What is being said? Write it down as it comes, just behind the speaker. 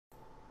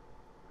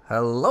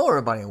Hello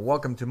everybody and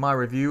welcome to my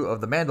review of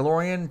The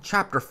Mandalorian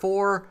Chapter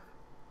 4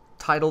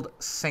 titled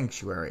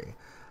Sanctuary.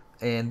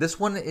 And this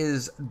one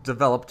is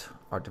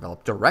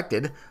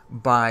directed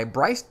by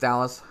Bryce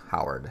Dallas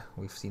Howard.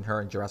 We've seen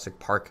her in Jurassic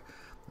Park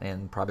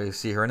and probably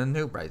see her in a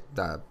new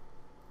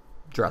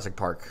Jurassic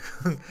Park.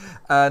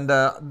 And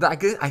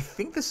I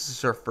think this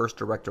is her first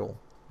directorial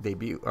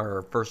debut,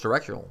 or first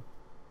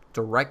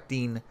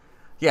directing.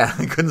 Yeah,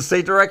 I couldn't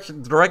say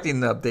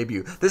directing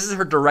debut. This is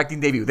her directing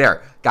debut.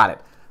 There, got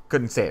it.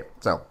 Couldn't say it.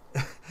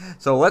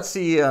 So let's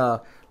see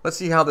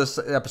how this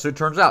episode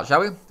turns out,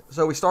 shall we?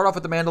 So we start off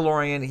with the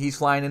Mandalorian. He's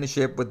flying in the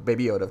ship with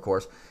Baby Yoda, of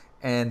course,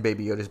 and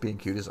Baby Yoda's being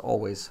cute as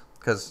always,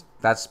 because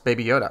that's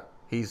Baby Yoda.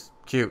 He's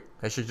cute.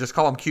 They should just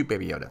call him Cute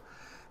Baby Yoda.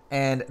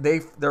 And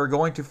they're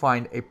going to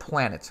find a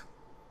planet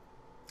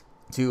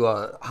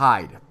to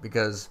hide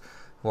because,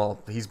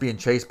 well, he's being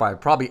chased by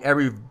probably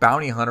every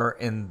bounty hunter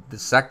in the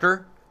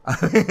sector.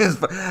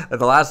 The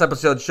last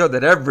episode showed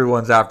that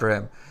everyone's after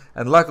him.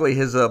 And luckily,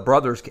 his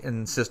brothers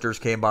and sisters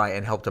came by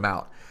and helped him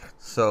out,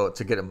 so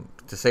to get him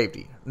to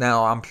safety.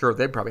 Now, I'm sure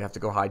they'd probably have to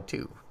go hide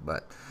too.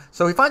 But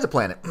so he finds a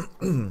planet,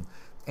 and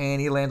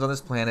he lands on this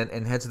planet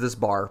and heads to this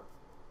bar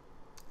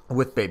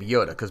with Baby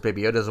Yoda, because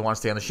Baby Yoda doesn't want to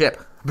stay on the ship.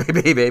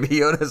 Baby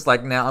Yoda's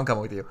like, "Nah, I'm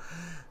coming with you."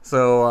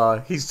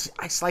 So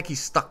it's like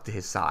he's stuck to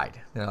his side.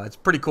 You know, it's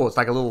pretty cool. It's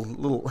like a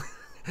little.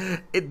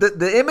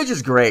 The image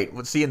is great.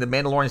 With seeing the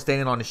Mandalorian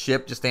standing on the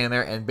ship, just standing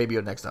there, and Baby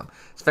Yoda next to him.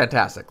 It's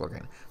fantastic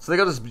looking. So they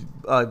go to this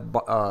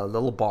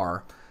little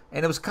bar,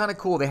 and it was kind of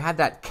cool. They had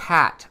that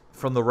cat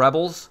from the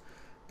Rebels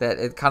that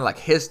it kind of like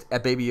hissed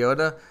at Baby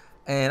Yoda,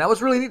 and that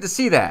was really neat to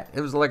see that.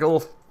 It was like a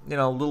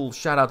little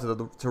shout out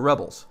to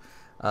Rebels,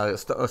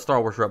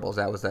 Star Wars Rebels.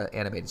 That was the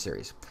animated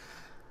series.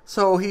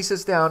 So he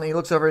sits down and he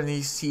looks over and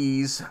he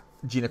sees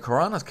Gina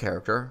Carano's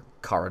character,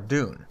 Cara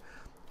Dune,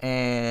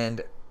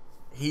 and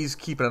he's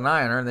keeping an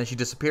eye on her, and then she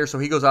disappears, so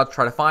he goes out to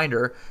try to find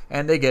her,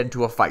 and they get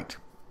into a fight.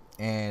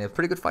 And a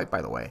pretty good fight,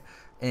 by the way.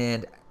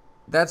 And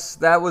that's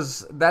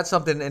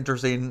something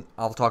interesting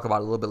I'll talk about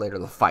a little bit later,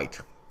 the fight.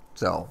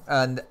 So,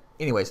 and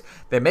anyways,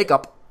 they make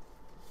up,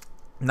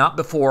 not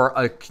before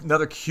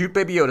another cute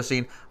Baby Yoda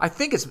scene. I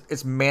think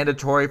it's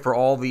mandatory for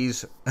all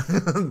these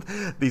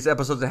these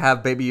episodes to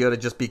have Baby Yoda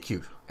just be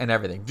cute and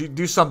everything.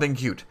 Do something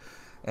cute.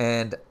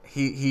 And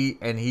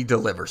he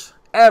delivers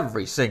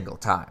every single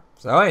time.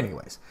 So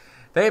anyways,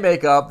 they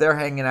make up, they're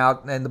hanging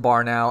out in the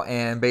bar now,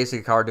 and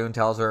basically Cara Dune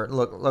tells her,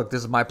 look,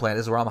 this is my planet,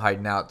 this is where I'm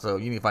hiding out, so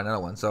you need to find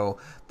another one. So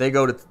they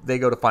go to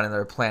find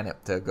another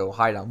planet to go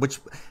hide on,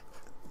 which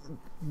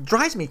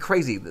drives me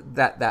crazy,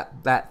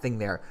 that thing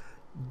there.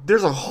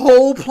 There's a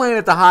whole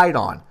planet to hide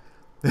on.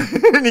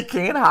 And he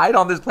can't hide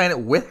on this planet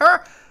with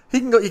her? He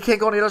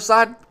can't go on the other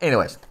side?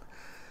 Anyways.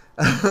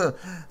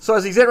 So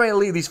as he's getting ready to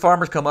leave, these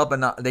farmers come up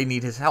and they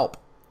need his help.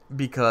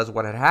 Because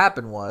what had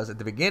happened was, at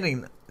the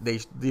beginning,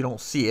 you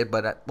don't see it,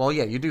 but, well,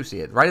 yeah, you do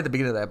see it. Right at the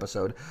beginning of the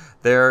episode,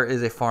 there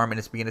is a farm, and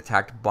it's being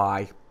attacked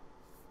by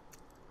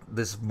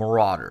these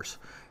marauders.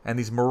 And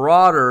these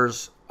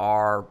marauders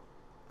are,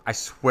 I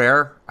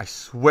swear,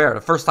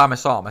 the first time I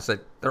saw them, I said,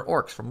 they're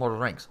orcs from Lord of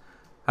the Rings.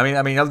 I mean,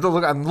 I'm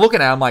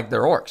looking at them like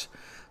they're orcs.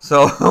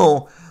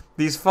 So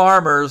these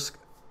farmers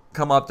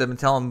come up to them and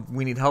tell them,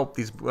 we need help,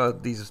 these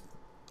orcs.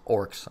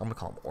 I'm going to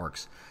call them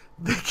orcs.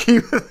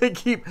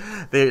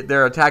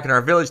 They're attacking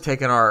our village,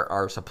 taking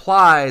our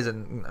supplies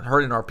and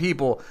hurting our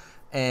people.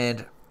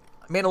 And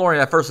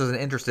Mandalorian at first isn't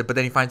interested, but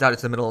then he finds out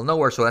it's in the middle of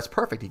nowhere, so that's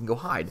perfect. He can go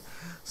hide.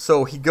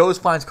 So he goes,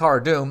 finds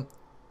Cara Dune,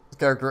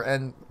 character,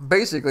 and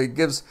basically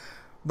gives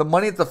the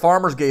money that the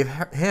farmers gave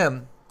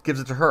him, gives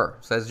it to her.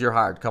 Says, "You're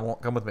hired. Come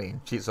with me."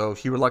 So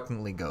she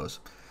reluctantly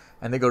goes,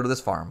 and they go to this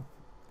farm,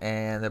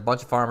 and a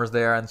bunch of farmers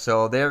there, and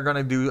so they're going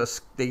to do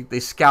they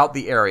scout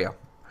the area.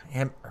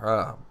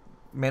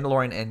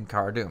 Mandalorian and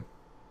Cara Dune.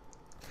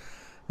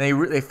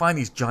 They find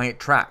these giant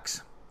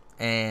tracks,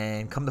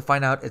 and come to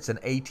find out it's an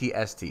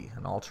AT-ST,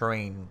 an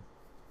all-terrain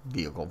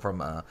vehicle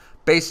from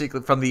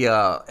basically from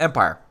the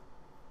Empire,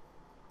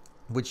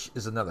 which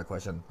is another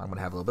question I'm going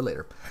to have a little bit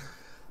later.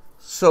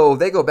 So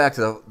they go back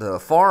to the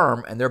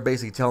farm, and they're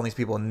basically telling these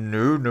people,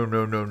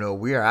 no,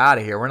 we are out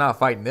of here. We're not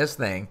fighting this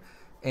thing.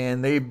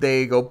 And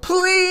they go,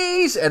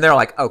 please, and they're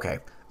like,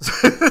 okay.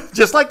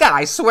 Just like that,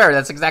 I swear,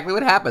 that's exactly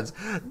what happens.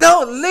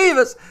 Don't leave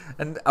us.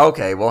 And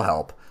okay, we'll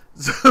help.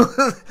 So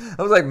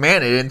I was like,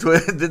 man, it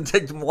didn't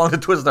take them long to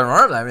twist their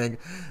arms. I mean,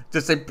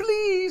 just say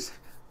please,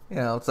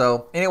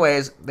 So,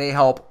 anyways, they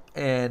help,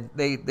 and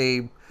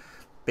they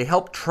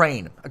help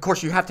train. Of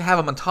course, you have to have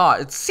a montage.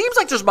 It seems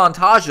like there's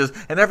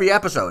montages in every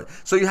episode,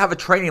 so you have a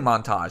training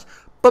montage.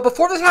 But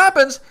before this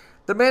happens,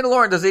 the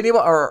Mandalorian, does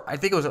anyone, or I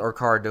think it was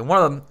Cara Dune,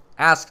 one of them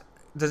asked,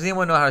 does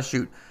anyone know how to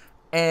shoot?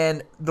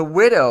 And the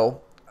widow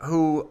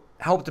who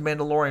helped the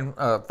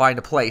Mandalorian find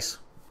a place,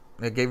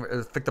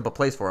 picked up a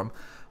place for him,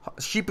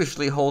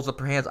 sheepishly holds up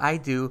her hands. I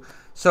do.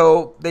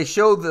 So they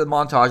show the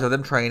montage of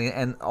them training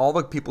and all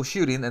the people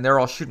shooting, and they're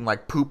all shooting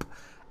like poop,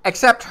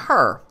 except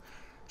her.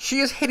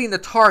 She is hitting the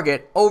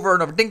target over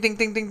and over. Ding, ding,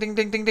 ding, ding, ding,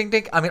 ding, ding, ding,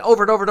 ding. I mean,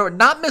 over and over and over,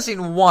 not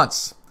missing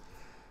once.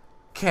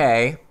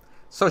 Okay.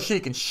 so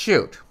she can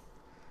shoot.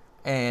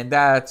 And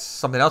that's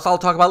something else I'll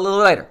talk about a little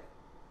later.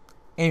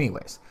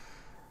 Anyways,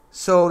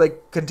 so they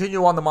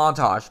continue on the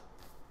montage.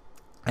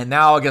 And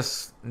now, I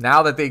guess,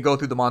 now that they go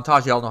through the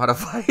montage, y'all know how to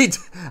fight.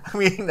 I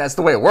mean, that's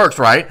the way it works,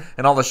 right?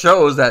 And all the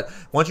shows that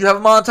once you have a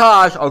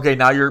montage, okay,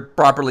 now you're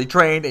properly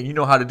trained and you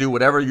know how to do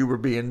whatever you were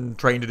being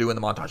trained to do in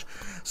the montage.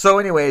 So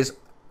anyways,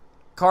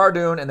 Cara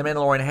Dune and the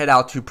Mandalorian head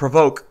out to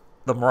provoke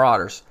the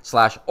Marauders /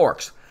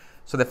 Orcs.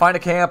 So they find a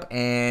camp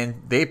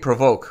and they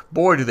provoke.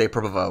 Boy, do they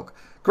provoke.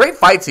 Great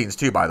fight scenes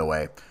too, by the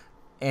way.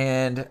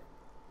 And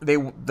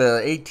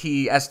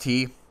the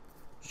AT-ST,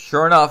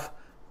 sure enough,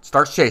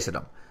 starts chasing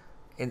them.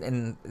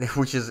 And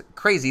which is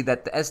crazy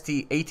that the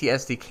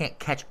AT-ST can't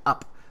catch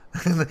up.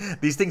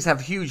 These things have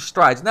huge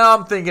strides. Now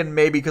I'm thinking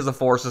maybe because the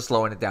Force is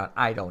slowing it down.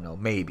 I don't know,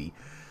 maybe.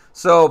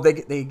 So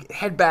they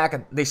head back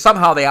and they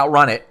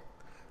outrun it,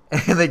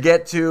 and they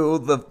get to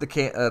the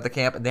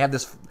camp and they have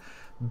this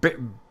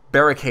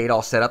barricade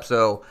all set up.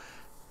 So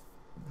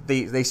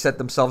they set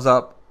themselves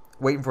up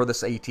waiting for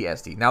this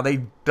AT-ST. Now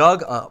they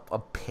dug up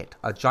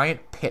a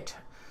giant pit,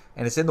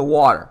 and it's in the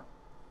water.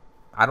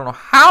 I don't know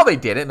how they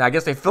did it, and I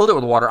guess they filled it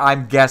with water,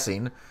 I'm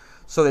guessing.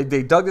 So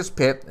they dug this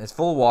pit, and it's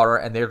full of water,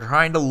 and they're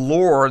trying to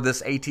lure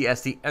this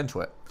AT-ST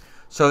into it.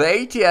 So the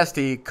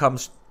AT-ST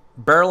comes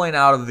barreling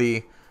out of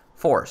the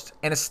forest,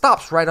 and it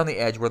stops right on the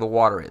edge where the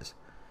water is.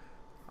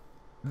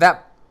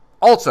 That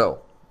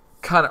also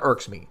kind of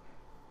irks me.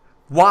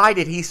 Why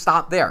did he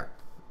stop there?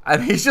 I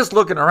mean, he's just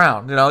looking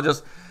around,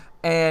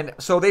 and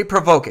so they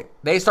provoke it.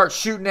 They start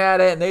shooting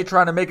at it, and they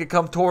trying to make it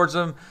come towards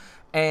them,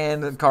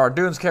 and Cara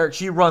Dune's character,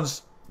 she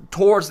runs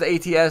towards the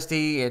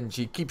AT-ST, and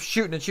she keeps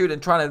shooting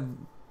and trying to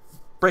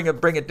bring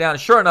it down.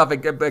 Sure enough, I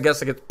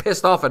guess it gets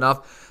pissed off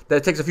enough that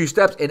it takes a few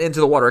steps, and into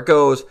the water it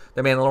goes.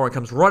 The Mandalorian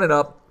comes running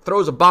up,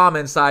 throws a bomb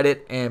inside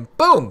it, and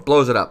boom,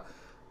 blows it up.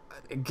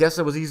 I guess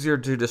it was easier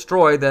to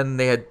destroy than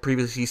they had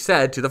previously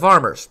said to the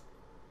farmers.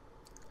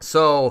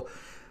 So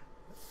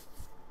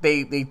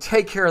they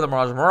take care of the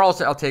Marauders.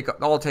 Marauders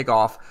all take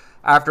off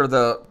after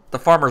the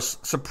farmers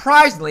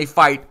surprisingly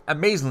fight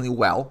amazingly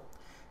well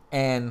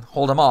and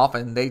hold them off,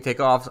 and they take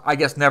off, I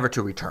guess, never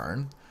to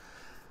return.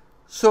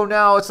 So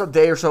now it's a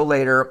day or so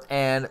later,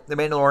 and the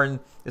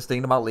Mandalorian is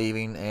thinking about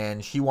leaving,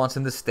 and she wants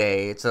him to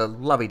stay. It's a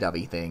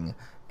lovey-dovey thing.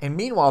 And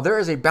meanwhile, there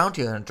is a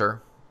bounty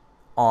hunter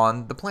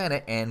on the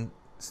planet, and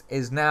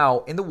is now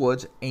in the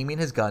woods aiming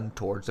his gun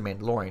towards the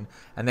Mandalorian.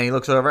 And then he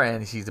looks over, and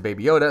he sees the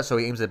Baby Yoda, so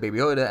he aims at Baby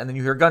Yoda, and then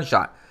you hear a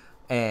gunshot.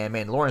 And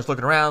Mandalorian's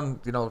looking around,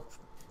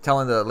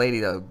 telling the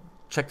lady to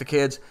check the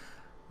kids.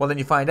 Well, then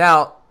you find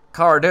out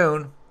Cara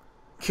Dune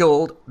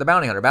killed the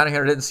bounty hunter. Bounty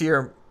hunter didn't see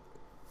her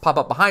pop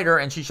up behind her,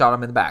 and she shot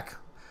him in the back.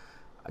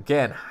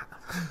 Again,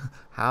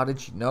 how did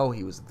she know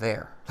he was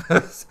there?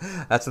 That's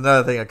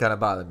another thing that kind of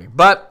bothered me.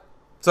 But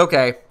it's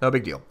okay. No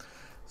big deal.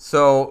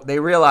 So they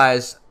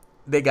realize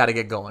they got to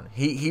get going.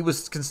 He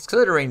was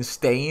considering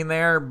staying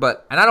there, and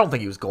I don't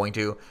think he was going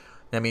to.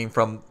 I mean,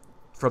 from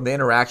the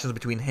interactions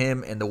between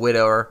him and the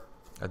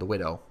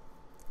widow.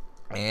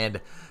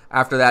 And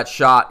after that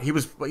shot, he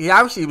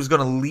obviously was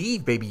going to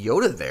leave Baby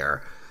Yoda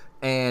there.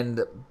 And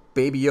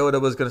Baby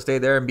Yoda was going to stay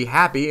there and be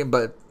happy,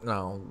 but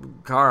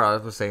Cara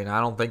was saying, I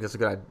don't think that's a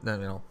good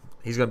idea.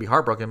 He's going to be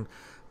heartbroken,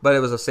 but it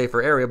was a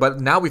safer area. But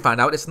now we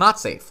find out it's not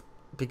safe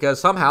because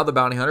somehow the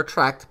bounty hunter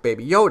tracked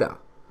Baby Yoda.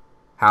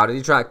 How did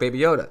he track Baby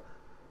Yoda?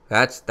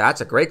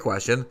 That's a great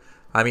question.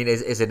 I mean,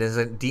 is it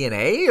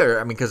DNA,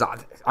 or because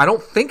I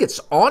don't think it's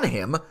on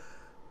him.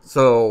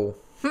 So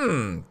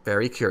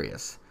very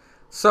curious.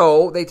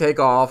 So they take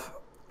off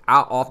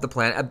the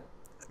planet.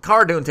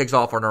 Cara Dune takes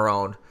off on her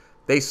own.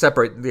 They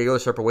go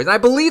separate ways. And I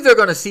believe they're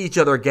going to see each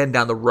other again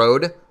down the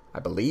road. I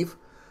believe.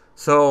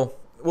 So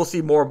we'll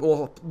see more.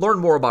 We'll learn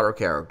more about her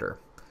character.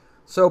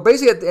 So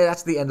basically,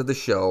 that's the end of the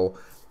show.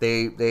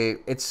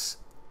 It's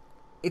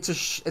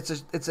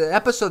an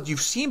episode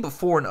you've seen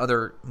before in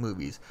other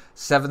movies.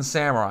 Seven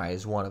Samurai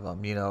is one of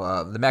them.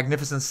 The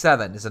Magnificent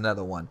Seven is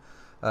another one.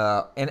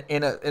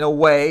 In a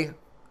way,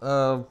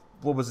 what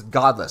was it?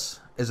 Godless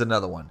is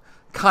another one.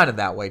 Kind of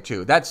that way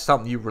too. That's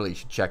something you really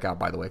should check out,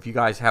 by the way. If you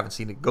guys haven't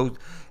seen it,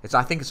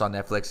 I think it's on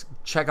Netflix.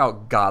 Check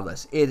out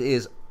Godless. It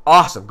is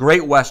awesome.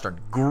 Great Western.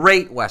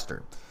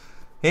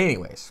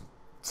 Anyways,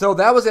 so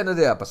that was the end of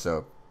the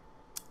episode.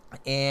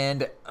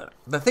 And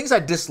the things I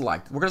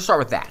disliked, we're going to start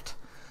with that.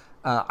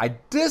 I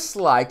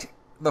disliked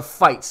the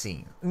fight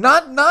scene.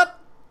 Not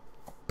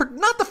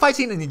the fight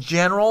scene in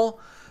general,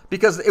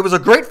 because it was a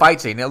great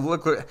fight scene.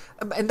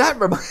 And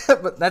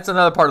that's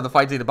another part of the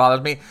fight scene that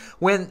bothers me.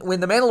 When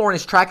the Mandalorian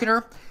is tracking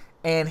her,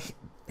 and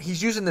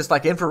he's using this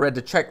like infrared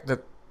to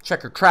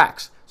check her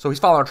tracks. So he's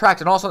following her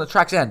tracks, and all of a sudden the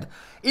tracks end.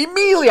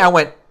 Immediately I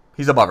went,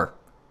 he's above her,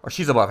 or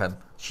she's above him.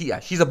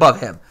 She's above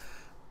him.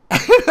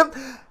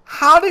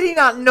 How did he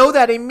not know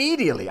that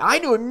immediately? I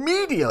knew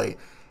immediately.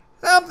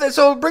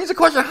 So it brings the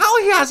question,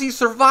 how has he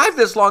survived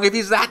this long if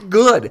he's that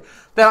good?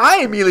 That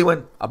I immediately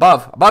went,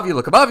 above you,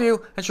 look above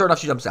you, and sure enough,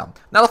 she jumps down.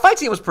 Now, the fight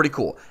scene was pretty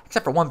cool,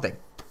 except for one thing.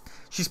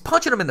 She's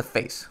punching him in the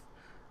face.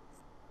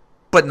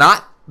 But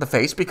not the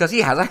face, because he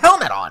has a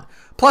helmet on.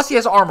 Plus, he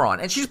has armor on,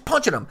 and she's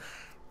punching him.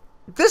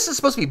 This is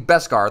supposed to be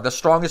Beskar, the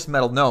strongest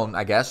metal known,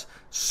 I guess.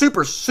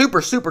 Super,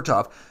 super, super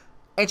tough.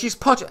 And she's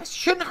punching.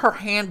 Shouldn't her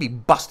hand be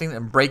busting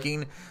and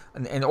breaking,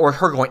 or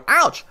her going,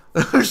 ouch,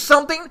 or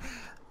something?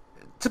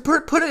 To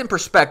put it in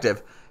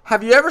perspective,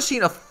 have you ever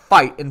seen a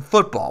fight in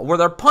football where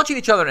they're punching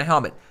each other in a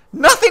helmet?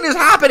 Nothing is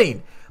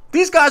happening.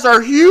 These guys are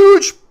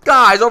huge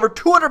guys, over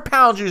 200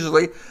 pounds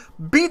usually,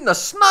 beating the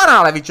snot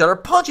out of each other,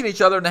 punching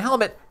each other in the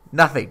helmet.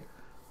 Nothing.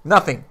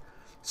 Nothing.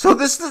 So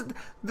this is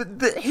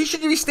he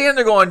should be standing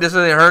there going, "This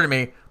isn't hurting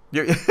me.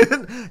 You're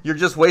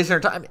just wasting your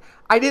time."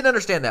 I didn't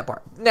understand that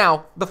part.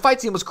 Now, the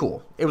fight scene was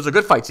cool. It was a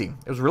good fight scene.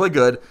 It was really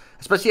good,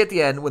 especially at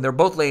the end when they're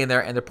both laying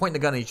there and they're pointing the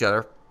gun at each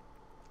other.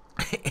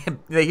 And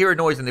they hear a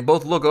noise and they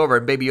both look over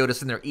and Baby Yoda's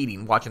sitting there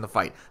eating, watching the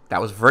fight. That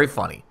was very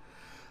funny.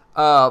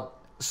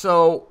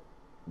 So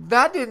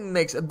that didn't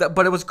make sense.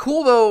 But it was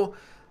cool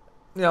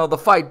though, the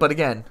fight. But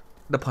again,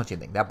 the punching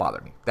thing, that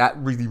bothered me. That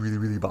really, really,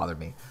 really bothered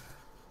me.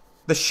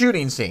 The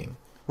shooting scene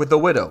with the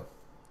widow,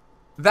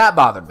 that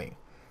bothered me.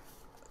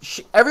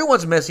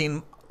 Everyone's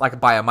missing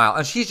like by a mile,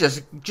 and she's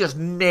just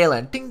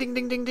nailing, ding, ding,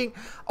 ding, ding, ding,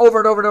 over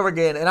and over and over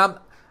again. And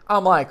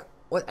I'm like,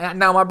 what? And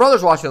now my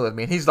brother's watching it with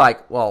me, and he's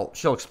like, well,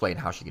 she'll explain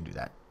how she can do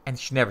that, and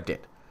she never did.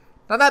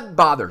 Now that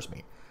bothers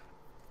me.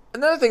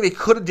 Another thing they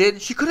could have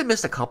did, she could have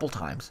missed a couple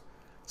times.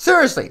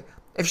 Seriously,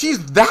 if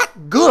she's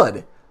that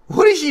good,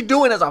 what is she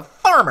doing as a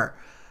farmer?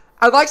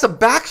 I'd like some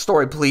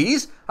backstory,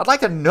 please. I'd like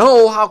to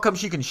know how come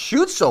she can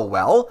shoot so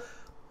well.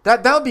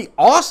 That would be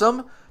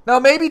awesome. Now,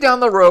 maybe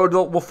down the road,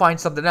 we'll find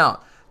something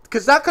out.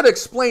 Because that could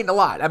explain a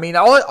lot. I mean,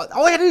 all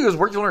I had to do was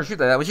work to learn to shoot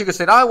that. She could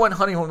say, I went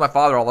hunting with my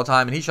father all the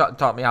time, and he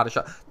taught me how to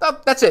shoot. No,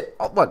 that's it.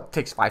 What, it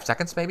takes 5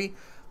 seconds, maybe?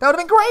 That would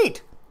have been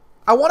great.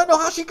 I want to know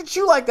how she could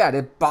shoot like that.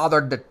 It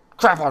bothered the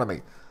crap out of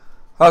me.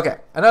 Okay,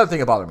 another thing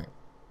that bothered me.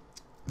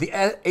 The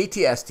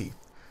ATST.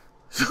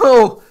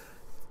 So,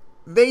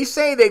 they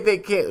say they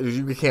can't,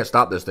 you can't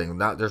stop this thing.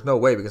 There's no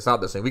way we can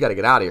stop this thing. We got to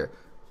get out of here.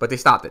 But they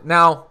stopped it.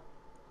 Now,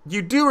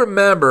 you do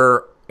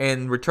remember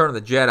in Return of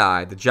the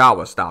Jedi, the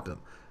Jawas stopped them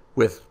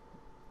with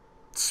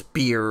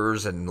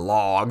spears and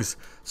logs.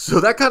 So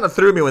that kind of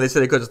threw me when they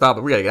said they couldn't stop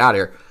it. We got to get out of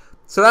here.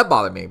 So that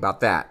bothered me about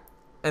that.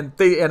 And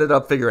they ended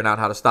up figuring out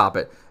how to stop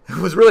it. It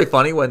was really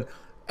funny when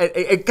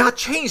it got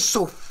changed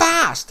so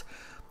fast.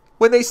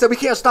 When they said, we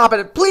can't stop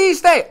it, please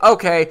stay.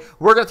 Okay,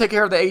 we're going to take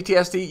care of the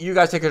ATST. You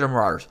guys take care of the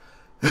Marauders.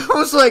 I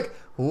was like,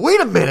 wait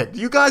a minute.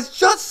 You guys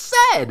just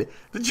said.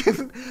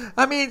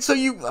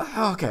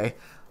 Okay.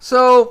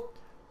 So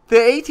the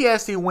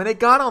ATST, when it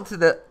got onto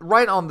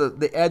right on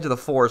the edge of the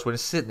forest, when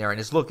it's sitting there and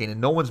it's looking and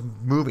no one's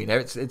moving,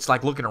 it's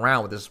like looking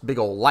around with this big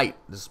old light,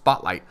 this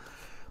spotlight.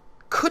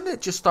 Couldn't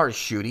it just start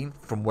shooting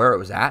from where it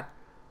was at?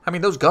 I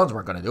mean, those guns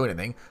weren't going to do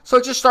anything. So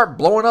it just started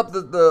blowing up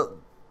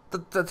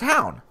the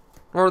town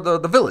or the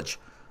village.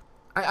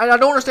 I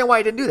don't understand why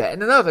it didn't do that.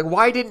 And another thing,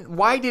 why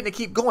didn't it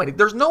keep going?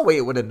 There's no way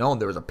it would have known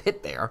there was a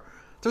pit there.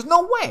 There's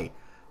no way.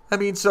 I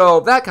mean,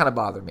 so that kind of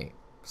bothered me.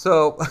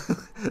 So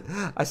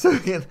it's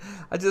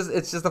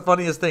just the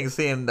funniest thing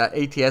seeing that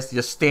ATS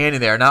just standing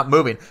there, not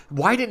moving.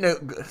 Why didn't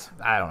it?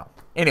 I don't know.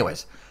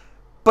 Anyways,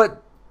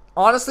 but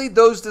honestly,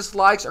 those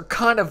dislikes are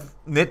kind of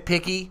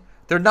nitpicky.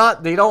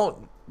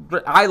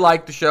 I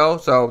like the show,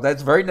 so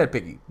that's very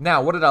nitpicky.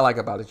 Now, what did I like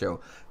about the show?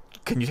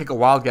 Can you take a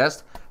wild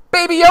guess?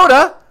 Baby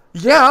Yoda!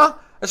 Yeah,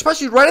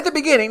 especially right at the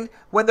beginning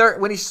when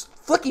he's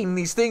flicking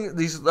these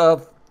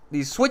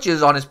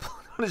switches on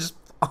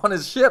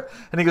his ship,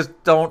 and he goes,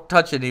 "Don't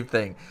touch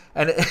anything."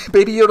 And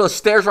Baby Yoda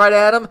stares right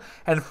at him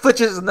and flicks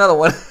another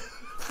one.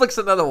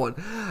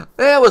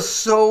 That was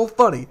so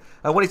funny.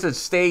 And when he said,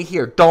 "Stay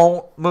here,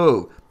 don't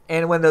move,"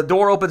 and when the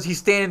door opens, he's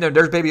standing there.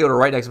 There's Baby Yoda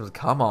right next to him.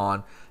 Come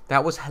on,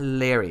 that was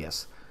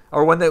hilarious.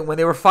 Or when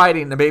they were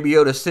fighting, the Baby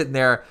Yoda sitting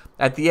there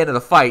at the end of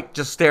the fight,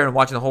 just staring and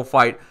watching the whole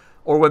fight.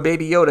 Or when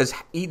Baby Yoda's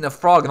eating a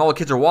frog and all the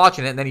kids are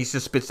watching it, and then he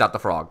just spits out the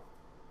frog.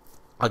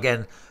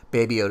 Again,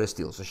 Baby Yoda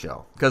steals the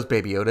show because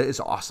Baby Yoda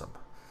is awesome.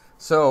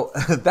 So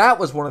that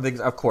was one of the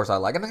things, of course, I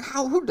like. And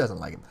who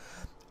doesn't like him?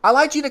 I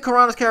like Gina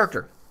Carano's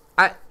character.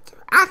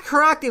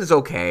 Her acting is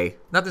okay,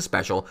 nothing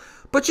special,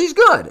 but she's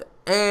good.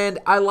 And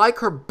I like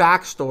her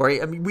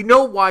backstory. I mean, we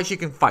know why she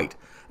can fight,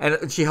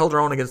 and she held her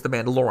own against the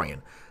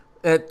Mandalorian.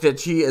 That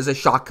she is a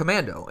shock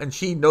commando, and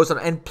she knows it.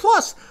 And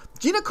plus,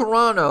 Gina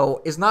Carano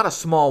is not a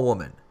small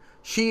woman.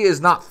 She is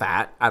not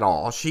fat at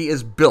all. She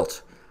is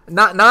built.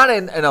 Not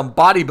in a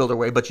bodybuilder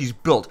way, but she's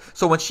built.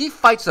 So when she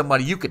fights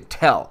somebody, you can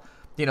tell,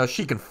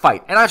 she can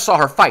fight. And I saw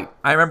her fight.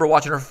 I remember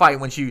watching her fight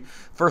when she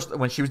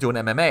was doing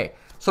MMA.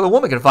 So the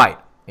woman can fight.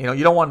 You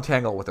don't want to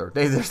tangle with her.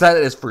 That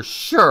is for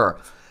sure.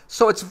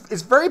 So it's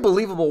very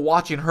believable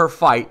watching her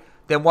fight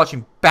than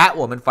watching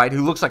Batwoman fight,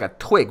 who looks like a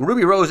twig.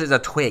 Ruby Rose is a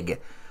twig.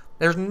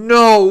 There's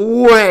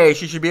no way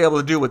she should be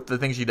able to do with the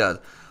things she does.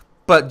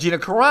 But Gina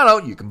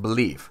Carano, you can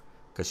believe,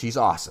 because she's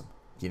awesome.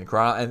 Gina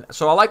Carano, and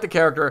so I like the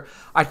character.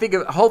 I think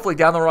hopefully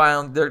down the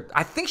road,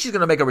 I think she's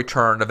going to make a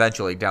return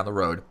eventually down the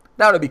road.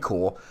 That would be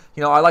cool.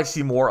 I like to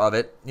see more of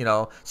it.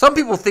 Some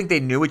people think they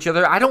knew each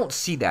other. I don't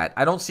see that.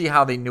 I don't see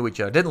how they knew each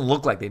other. It didn't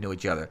look like they knew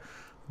each other.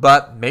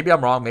 But maybe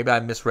I'm wrong. Maybe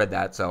I misread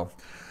that. So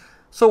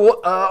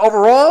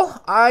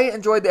overall, I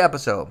enjoyed the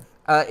episode.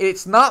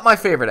 It's not my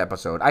favorite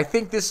episode. I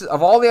think this,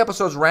 of all the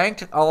episodes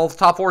ranked, all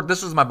top 4,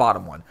 this was my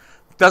bottom one.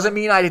 Doesn't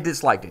mean I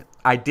disliked it.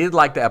 I did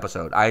like the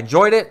episode. I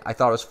enjoyed it. I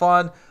thought it was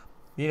fun.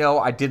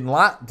 I did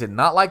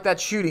not like that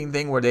shooting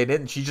thing where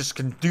she just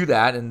can do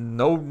that, and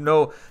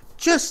no,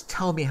 just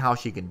tell me how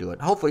she can do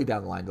it. Hopefully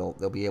down the line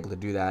they'll be able to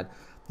do that.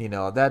 And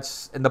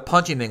the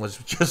punching thing was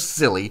just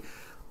silly,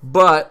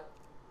 but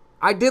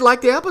I did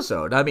like the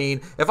episode. I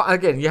mean,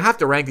 you have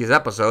to rank these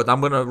episodes. I'm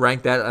going to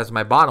rank that as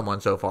my bottom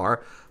one so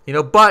far.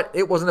 But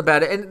it wasn't a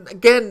bad. And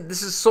again,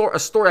 this is a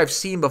story I've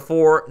seen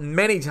before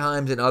many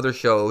times in other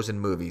shows and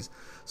movies.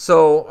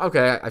 So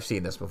okay, I've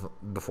seen this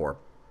before.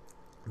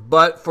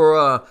 But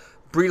for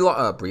Brie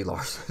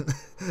Larson,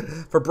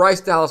 for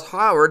Bryce Dallas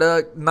Howard,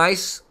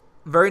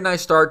 very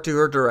nice start to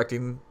her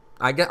directing.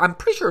 I'm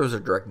pretty sure it was her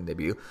directing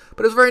debut,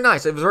 but it was very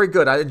nice. It was very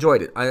good. I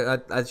enjoyed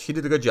it. She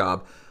did a good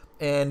job,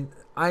 and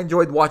I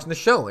enjoyed watching the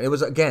show. It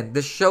was, again,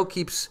 this show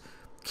keeps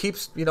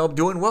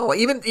doing well.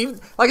 Even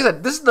like I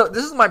said, this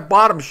is my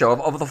bottom show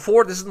of the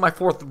 4. This is my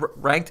 4th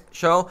ranked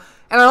show,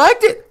 and I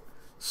liked it.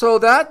 So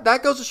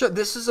that goes to show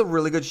this is a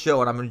really good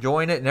show, and I'm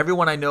enjoying it, and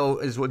everyone I know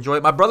is enjoying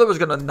it. My brother was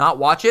going to not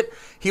watch it.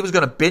 He was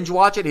going to binge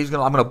watch it. I'm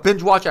going to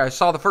binge watch it. I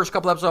saw the first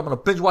couple episodes. I'm going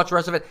to binge watch the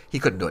rest of it. He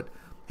couldn't do it.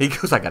 He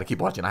goes, I got to keep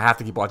watching. I have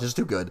to keep watching. It's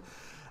too good.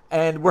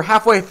 And we're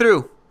halfway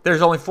through.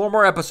 There's only 4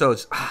 more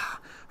episodes.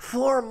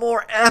 4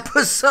 more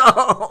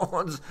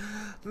episodes.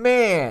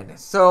 Man.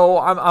 So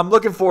I'm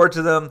looking forward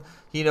to them.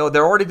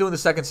 They're already doing the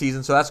 2nd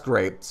season, so that's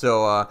great.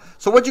 So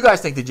what you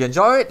guys think? Did you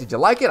enjoy it? Did you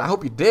like it? I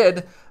hope you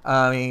did.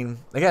 I mean,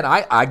 again,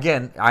 I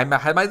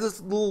had my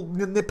little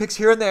nitpicks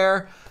here and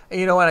there.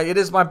 And it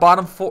is my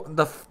bottom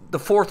the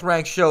 4th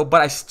ranked show,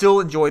 but I still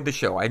enjoyed the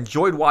show. I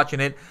enjoyed watching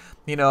it.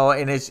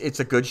 And it's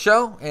a good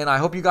show, and I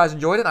hope you guys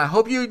enjoyed it. I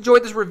hope you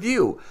enjoyed this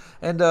review,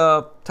 and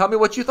tell me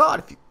what you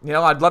thought.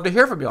 I'd love to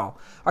hear from y'all. All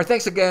right,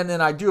 thanks again,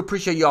 and I do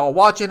appreciate y'all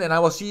watching, and I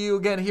will see you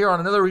again here on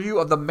another review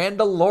of The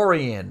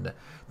Mandalorian.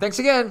 Thanks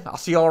again. I'll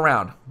see y'all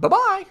around.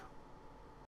 Bye-bye.